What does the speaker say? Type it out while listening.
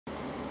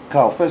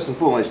Carl, first and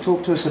foremost,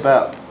 talk to us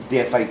about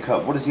the FA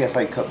Cup. What does the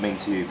FA Cup mean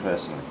to you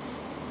personally?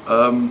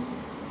 I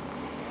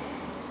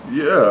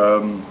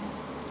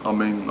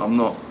mean, I'm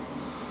not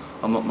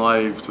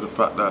naive to the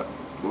fact that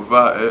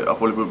without it, I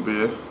probably wouldn't be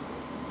here.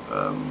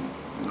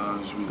 You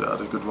know, we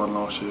had a good run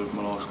last year with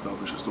my last club,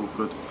 which was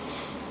Stalford,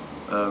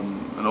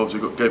 and obviously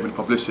gave me the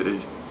publicity,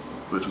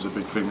 which was a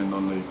big thing in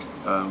non-league.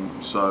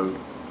 So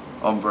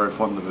I'm very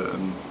fond of it,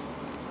 and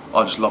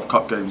I just love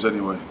cup games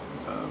anyway.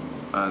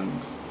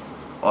 And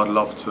I'd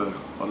love to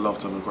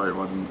have a great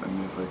run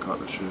in the FA Cup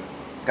this year.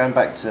 Going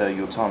back to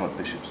your time at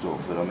Bishop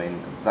Stortford, I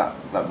mean, that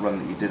run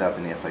that you did have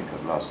in the FA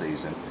Cup last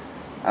season,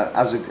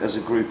 as a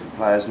group of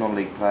players,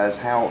 non-league players,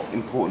 how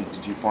important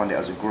did you find it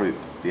as a group,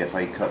 the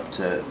FA Cup,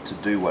 to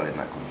do well in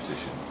that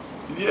competition?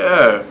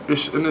 Yeah,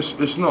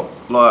 it's not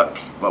like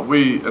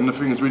we, and the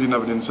thing is we didn't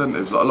have any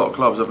incentives. Like a lot of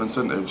clubs have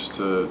incentives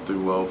to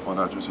do well,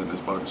 financial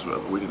incentives, bonus,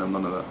 whatever. We didn't have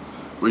none of that.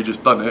 We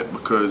just done it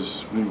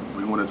because we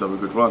wanted to have a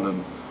good run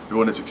and we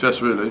wanted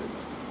success really.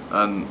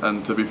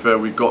 And to be fair,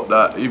 we got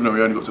that, even though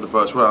we only got to the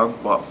first round,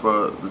 but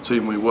for the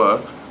team we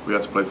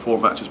had to play 4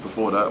 matches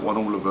before that, won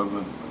all of them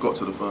and got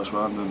to the first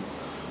round, and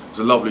it was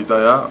a lovely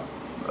day out,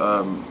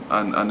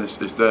 and it's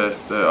there,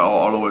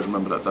 I'll always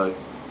remember that day,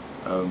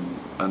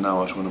 and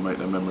now I just want to make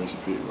their memories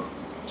of Peterborough.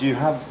 Do you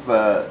have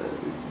the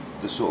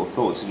sort of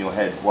thoughts in your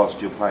head whilst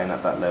you're playing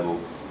at that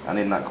level and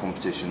in that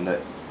competition that,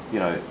 you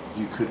know,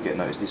 you could get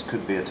noticed, this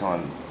could be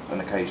an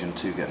occasion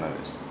to get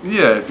noticed?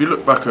 Yeah, if you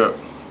look back at,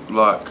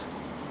 like,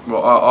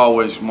 well,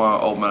 my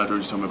old manager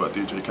used to tell me about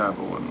DJ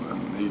Campbell,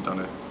 and he'd done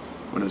it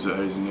when he was at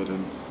Hazelhead,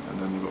 and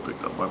then he got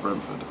picked up by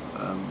Brentford.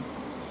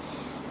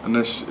 And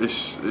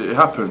it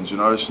happens, you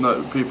know.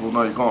 People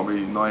know you can't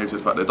be naive to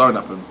the fact that it don't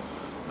happen.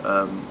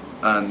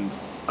 And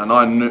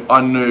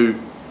I knew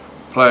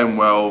playing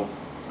well,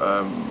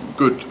 a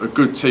good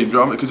team. Do you know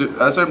what I mean? Because at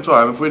the same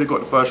time, if we'd have got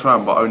the first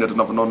round but only had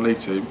another non-league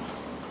team,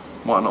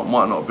 might not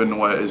have been the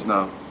way it is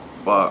now.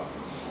 But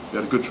we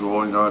had a good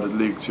draw, you know, I had a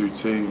League 2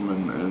 team,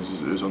 and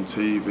it was on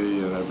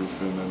TV and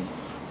everything, and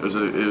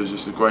it was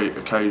just a great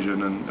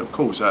occasion, and of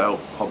course that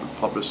helped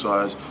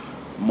publicise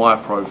my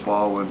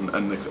profile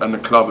and the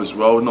club as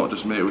well. Not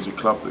just me, it was a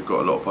club that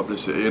got a lot of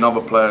publicity, and other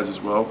players as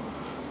well,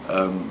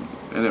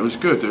 and it was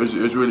good. It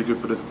was really good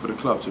for the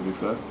club, to be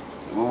fair.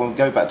 Well, we'll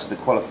go back to the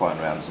qualifying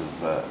rounds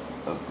of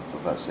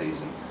that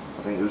season.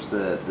 I think it was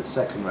the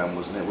second round,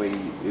 wasn't it, where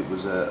it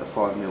was a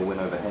 5-0 win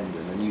over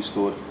Hendon, and you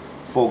scored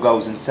 4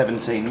 goals in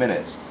 17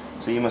 minutes.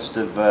 So you must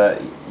have,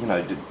 you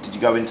know, did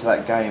you go into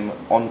that game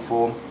on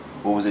form,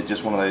 or was it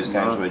just one of those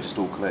games where it just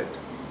all clicked?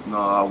 No,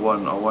 I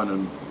wasn't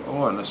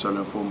necessarily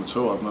on form at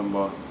all. I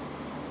remember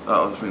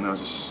I think that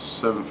was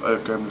the 7th,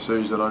 8th game of the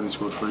season. I only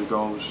scored 3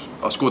 goals.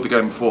 I scored the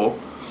game before,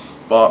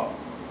 but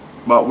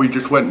we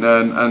just went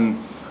there, and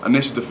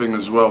this is the thing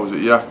as well, is that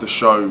you have to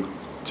show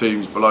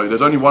teams below you.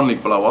 There's only 1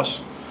 league below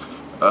us.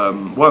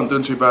 Weren't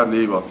doing too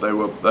badly either. They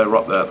were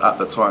up there at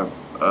the time.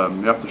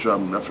 You have to show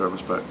them,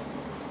 respect.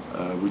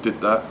 We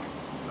did that,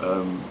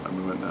 and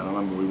we went there. I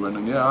remember we went,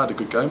 and yeah, I had a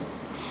good game.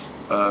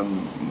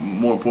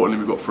 More importantly,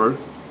 we got through.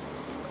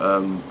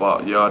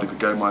 But yeah, I had a good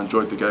game. I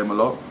enjoyed the game a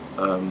lot,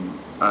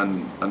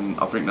 and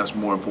I think that's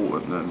more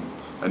important than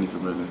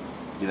anything really.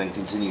 You then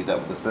continued that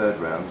with the 3rd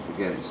round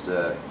against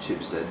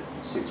Chipstead,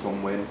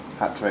 6-1 win,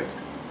 hat-trick.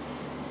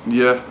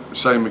 Yeah,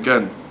 same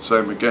again.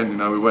 You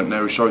know, we went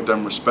there, we showed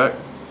them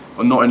respect,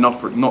 but not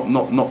enough,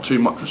 not too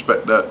much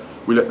respect that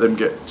we let them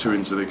get 2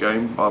 into the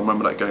game. I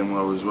remember that game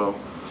well as well.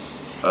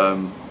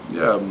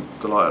 Yeah, I'm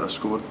delighted I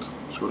scored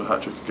a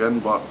hat-trick again,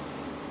 but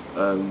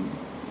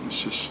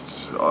it's just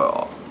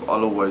I'll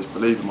always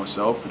believe in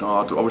myself. You know,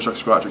 I wish I could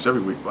score hat-tricks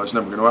every week, but it's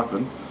never going to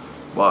happen.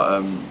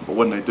 But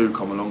when they do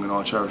come along, then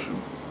I cherish them.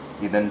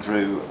 You then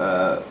drew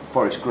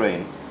Forest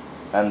Green,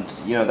 and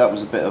you know that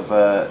was a bit of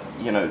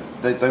you know,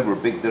 they're a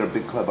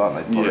big club,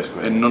 aren't they? Forest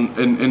Green.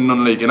 in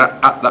non-league, and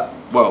at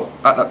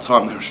that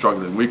time they were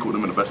struggling. We caught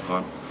them at the best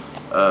time.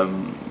 I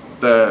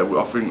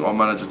think our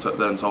manager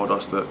then told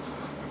us that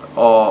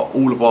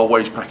all of our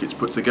wage packets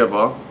put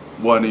together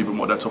weren't even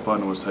what their top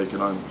earner was taking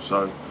home.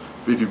 So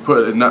if you put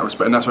it in that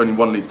respect, and that's only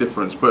 1 league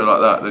difference, put it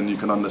like that, then you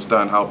can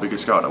understand how big a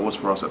scout that was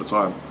for us at the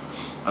time,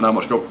 and how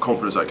much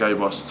confidence that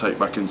gave us to take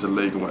back into the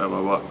league and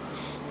whatever. But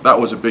that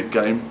was a big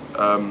game.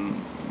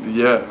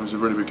 Yeah, it was a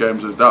really big game.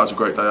 So that was a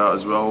great day out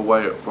as well,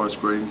 away at Forest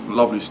Green.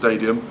 Lovely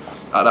stadium.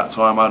 At that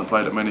time I hadn't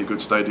played at many good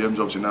stadiums.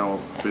 Obviously now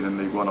I've been in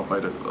League 1, I've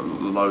played at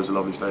loads of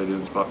lovely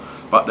stadiums, but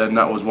back then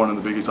that was one of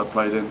the biggest I've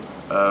played in.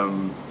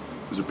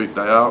 It was a big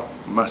day out,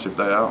 massive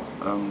day out.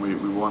 We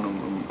won,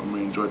 and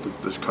we enjoyed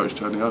this coach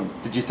journey home.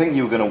 Did you think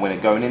you were going to win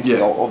it going into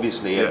it?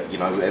 Obviously, yeah. You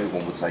know,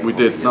 everyone would say we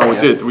did. No,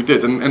 we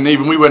did, and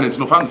even we went into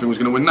Northampton was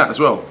going to win that as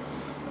well.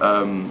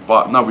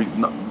 But no,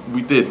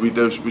 we did.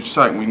 Which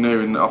something we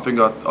knew, and I think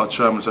our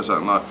chairman said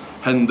something like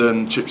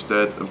Hendon,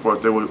 Chipstead, and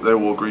Forest. They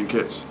wore green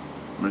kits.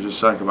 we were just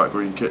saying about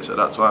green kits at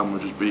that time. We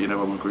were just beating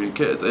everyone with green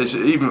kit. It's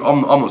even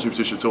I'm not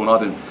superstitious at all,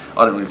 and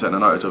I didn't really take no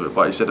notice of it.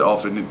 But he said it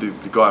after, and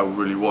the guy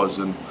really was,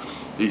 and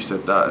he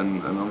said that,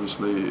 and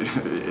obviously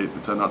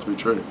it turned out to be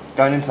true.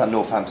 Going into that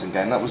Northampton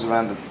game, that was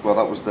around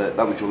that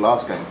was your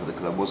last game for the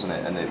club, wasn't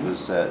it? And it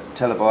was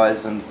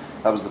televised, and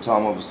that was the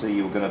time obviously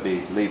you were going to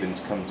be leaving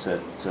to come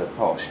to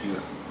Posh. Yeah.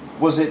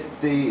 Was it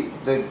the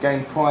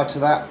game prior to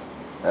that,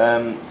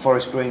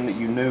 Forest Green, that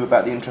you knew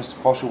about the interest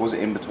of Posh, or was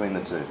it in between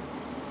the two?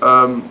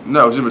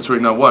 No, it was in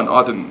between. No, one.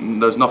 I didn't.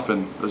 There's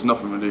nothing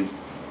really.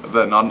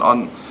 Then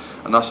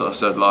and that's what I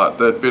said. Like,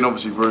 there'd been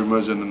obviously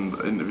rumours and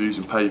interviews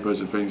and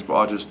papers and things, but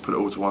I just put it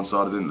all to one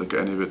side. I didn't look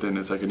at any of it.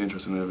 Didn't take an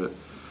interest in any of it.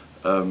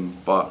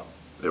 But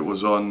it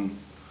was on.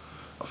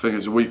 I think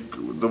it's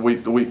the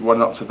week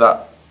running up to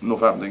that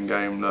Northampton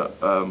game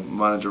that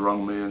manager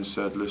rang me and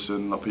said,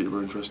 "Listen, like,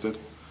 Peterborough interested.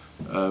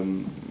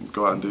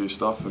 Go out and do your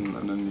stuff, and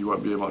then you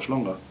won't be here much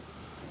longer."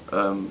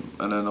 And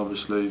then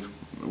obviously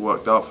it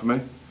worked out for me.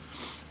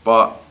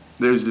 But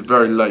it was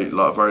very late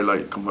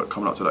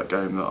coming up to that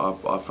game that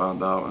I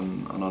found out,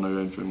 and I knew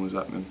anything was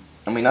happening.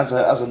 I mean, as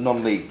a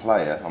non-league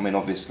player, I mean,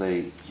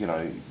 obviously, you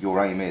know,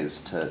 your aim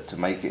is to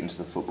make it into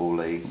the Football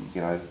League,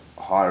 you know,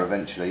 higher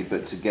eventually,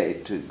 but to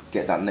get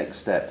that next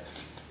step.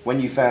 When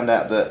you found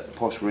out that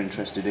Posh were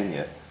interested in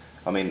you,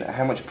 I mean,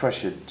 how much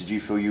pressure did you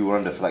feel you were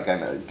under for that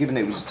game, given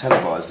it was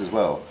televised as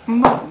well?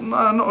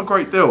 Not a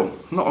great deal.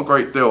 Not a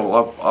great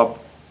deal.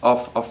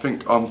 I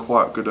think I'm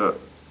quite good at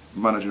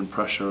managing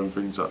pressure and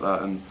things like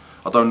that, and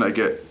I don't let it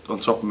get on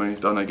top of me,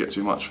 don't let it get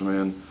too much for me,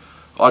 and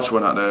I just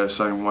went out there the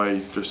same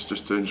way, just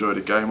to enjoy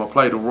the game. I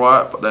played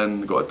alright, but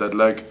then got a dead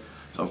leg.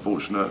 It's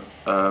unfortunate,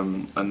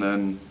 and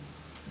then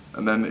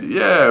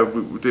yeah,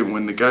 we didn't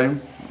win the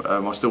game.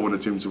 I still wanted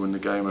the team to win the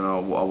game, and I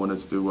wanted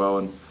to do well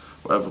and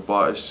whatever.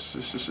 But it's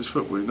just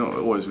football. You're not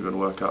always going to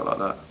work out like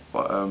that.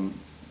 But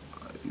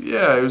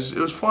yeah, it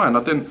was fine.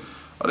 I didn't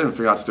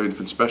think I had to do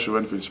anything special,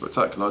 anything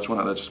spectacular. I just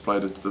went out there, just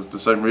played the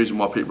same reason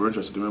why people were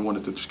interested in me. I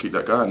wanted to just keep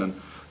that going and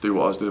do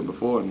what I was doing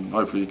before, and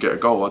hopefully get a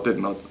goal. I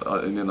didn't.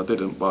 In the end, I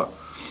didn't. But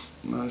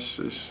no,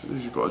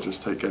 you've got to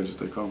just take games as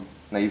they come.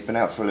 Now, you've been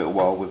out for a little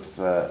while with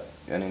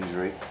an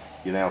injury.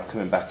 You're now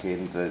coming back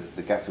in.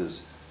 The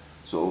gaffers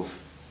sort of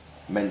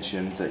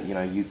mentioned that, you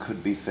know, you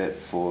could be fit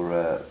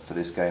for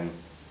this game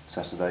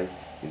Saturday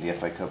in the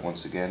FA Cup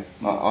once again.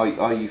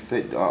 Are you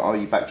fit? Are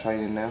you back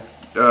training now?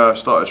 I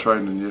started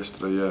training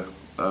yesterday. Yeah.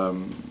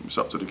 It's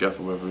up to the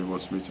gaffer whether he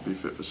wants me to be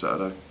fit for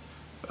Saturday.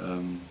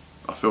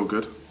 I feel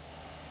good.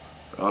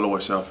 I'll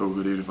always say I feel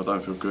good even if I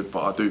don't feel good,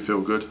 but I do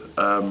feel good.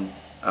 And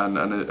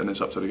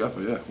it's up to the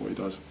gaffer, yeah, what he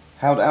does.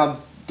 How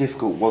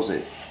difficult was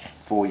it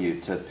for you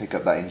to pick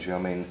up that injury? I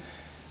mean,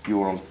 you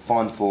were on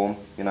fine form.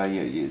 You know,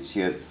 it's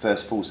your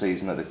first full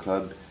season at the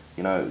club.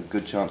 You know,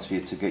 good chance for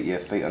you to get your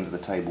feet under the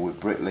table with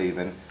Britt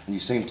leaving, and you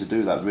seemed to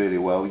do that really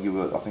well. You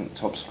were, I think,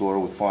 top scorer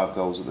with 5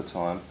 goals at the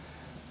time.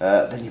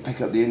 Then you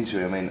pick up the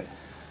injury. I mean,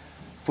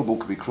 football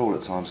could be cruel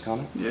at times,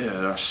 can't it? Yeah,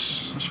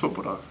 that's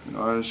football though. You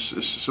know,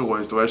 it's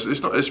always the way.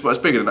 It's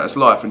bigger than that. It's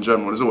life in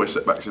general. There's always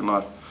setbacks in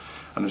life,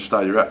 and it's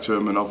how you react to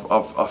them. And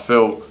I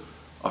feel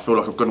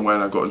like I've gone away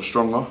and I've gotten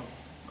stronger.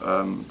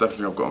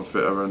 Definitely, I've gotten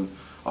fitter, and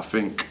I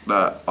think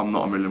that I'm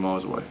not a million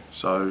miles away.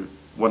 So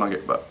when I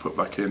get put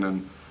back in,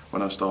 and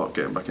when I start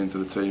getting back into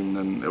the team,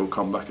 then it will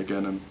come back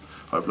again, and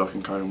hopefully I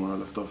can carry on where I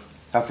left off.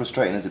 How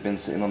frustrating has it been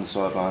sitting on the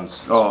sidelines?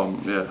 Oh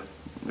yeah.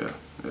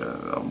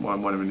 I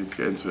won't even need to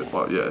get into it,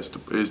 but yeah, it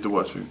is the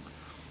worst thing.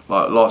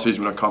 Like last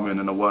season when I come in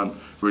and I weren't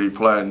really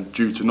playing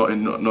due to not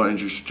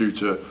injuries, due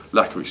to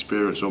lack of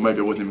experience, or maybe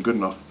I wasn't even good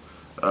enough.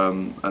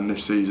 And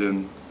this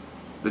season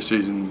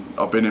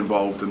I've been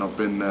involved and I've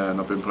been there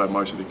and I've been playing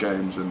most of the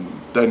games, and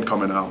then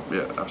coming out,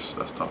 yeah, that's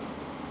tough.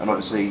 And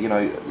obviously, you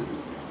know,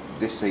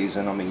 this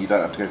season, I mean, you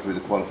don't have to go through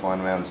the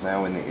qualifying rounds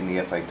now in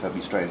the FA Cup.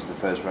 You're straight into the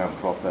first round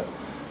proper.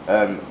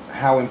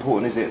 How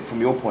important is it from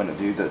your point of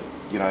view that,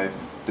 you know,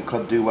 the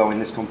club do well in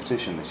this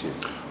competition this year?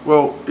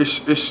 Well, it's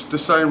the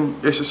same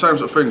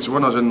sort of thing. So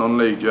when I was in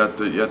non-league, you had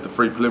the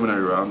 3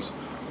 preliminary rounds.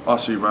 I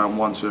see round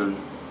 1, 2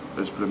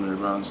 as preliminary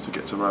rounds to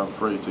get to round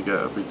 3 to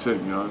get a big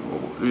team. You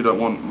know, you don't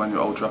want Man U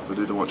at Old Trafford,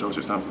 you don't want Chelsea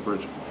at Stamford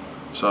Bridge.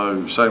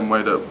 So same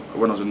way that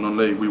when I was in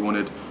non-league, we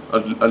wanted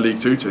a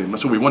League 2 team.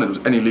 That's all we wanted, was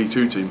any League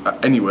 2 team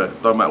at anywhere.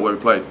 Don't matter where we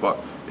played. But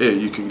here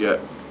you can get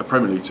a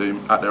Premier League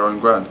team at their own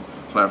ground,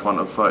 play in front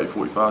of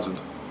 30,000-40,000.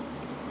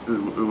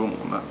 Who wouldn't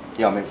want that?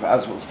 Yeah, I mean,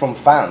 from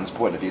fans'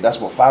 point of view, that's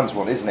what fans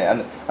want, isn't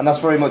it? And that's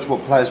very much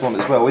what players want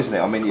as well, isn't it?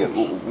 I mean,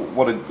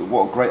 what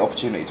a great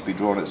opportunity to be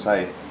drawn at,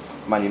 say,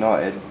 Man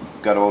United,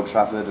 go to Old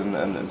Trafford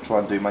and try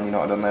and do Man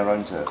United on their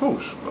own turf. Of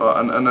course,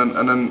 and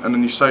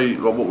then you say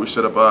like what we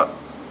said about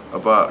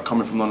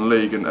coming from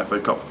non-league and FA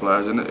Cup for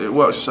players, and it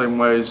works the same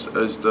way as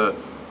the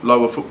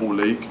lower football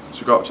league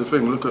to go up to the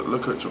thing. Look at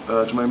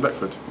Jermaine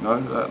Beckford. You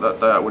know, that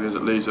day out when he was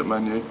at Leeds at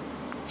Man U,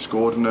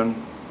 scored and then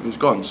he's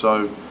gone.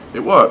 So it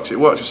works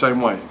the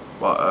same way.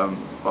 But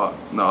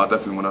no, I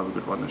definitely want to have a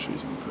good run this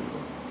season.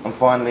 And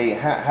finally,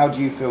 how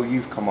do you feel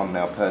you've come on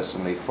now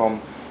personally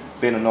from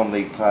being a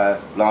non-league player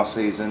last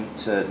season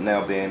to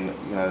now being,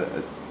 you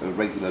know, a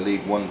regular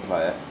League One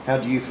player, how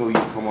do you feel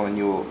you've come on in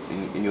your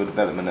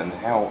development, and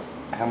how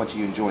much are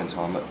you enjoying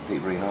time at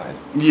Peterborough United?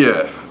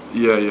 Yeah.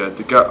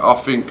 I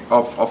think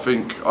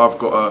I've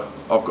got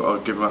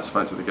to give a massive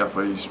thanks to the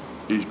gaffer.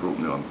 He's brought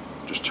me on,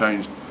 just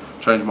changed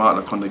my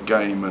outlook on the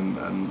game,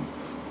 and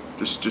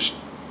just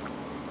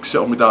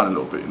settled me down a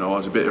little bit. You know, I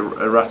was a bit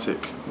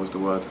erratic, was the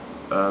word.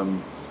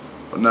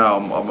 But now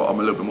I'm a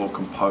little bit more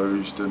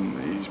composed,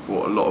 and he's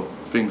brought a lot of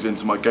things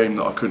into my game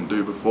that I couldn't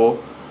do before,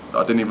 that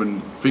I didn't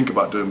even think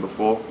about doing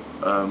before.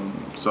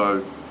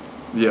 So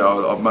yeah,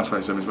 I've massive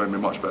thanks to him. He's made me a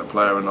much better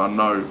player, and I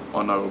know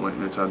it'll make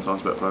me a 10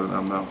 times better player than I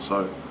am now.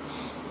 So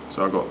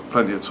I've got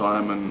plenty of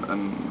time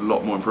and a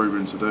lot more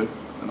improving to do,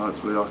 and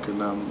hopefully I can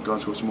go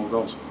and score some more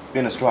goals.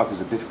 Being a striker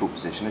is a difficult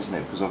position, isn't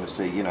it? Because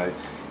obviously, you know,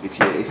 if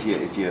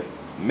you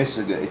miss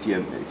a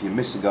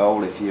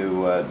goal, if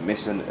you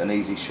miss an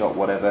easy shot,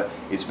 whatever,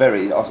 it's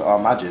very. I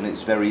imagine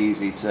it's very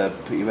easy to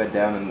put your head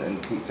down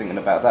and keep thinking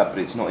about that. But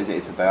it's not, is it?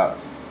 It's about,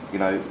 you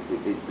know,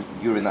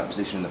 you're in that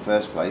position in the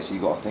first place, so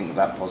you've got to think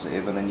that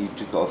positive, and then you've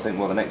just got to think,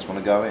 well, the next one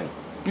will go in.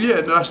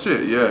 Yeah, that's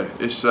it. Yeah,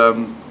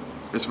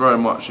 it's very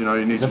much, you know,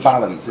 you need to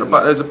balance.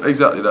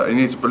 Exactly that. You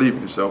need to believe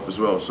in yourself as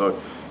well. So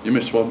you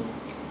miss one.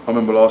 I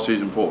remember last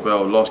season, Port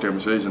Vale, last game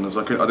of the season, I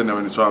didn't have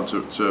any time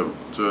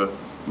to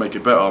make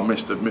it better. I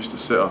missed a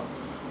sitter,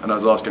 and that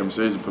was the last game of the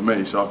season for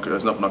me. So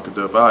there's nothing I could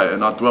do about it,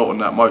 and I dwelt on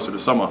that most of the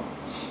summer.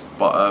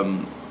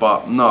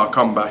 But no, I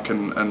come back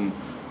and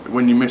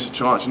when you miss a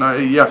chance, you know,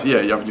 you have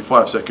your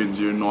 5 seconds,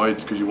 you're annoyed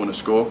because you want to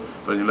score,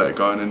 but then you let it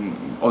go, and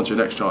then on to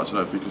your next chance, and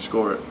hopefully you can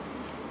score it.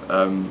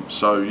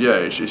 So yeah,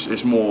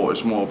 it's more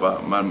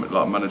about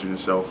managing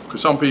yourself, because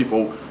some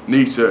people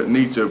need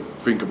to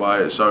think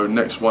about it, so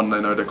next one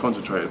they know they're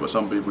concentrated, but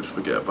some people just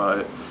forget about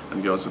it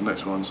and go on to the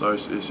next one. So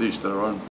it's each their own.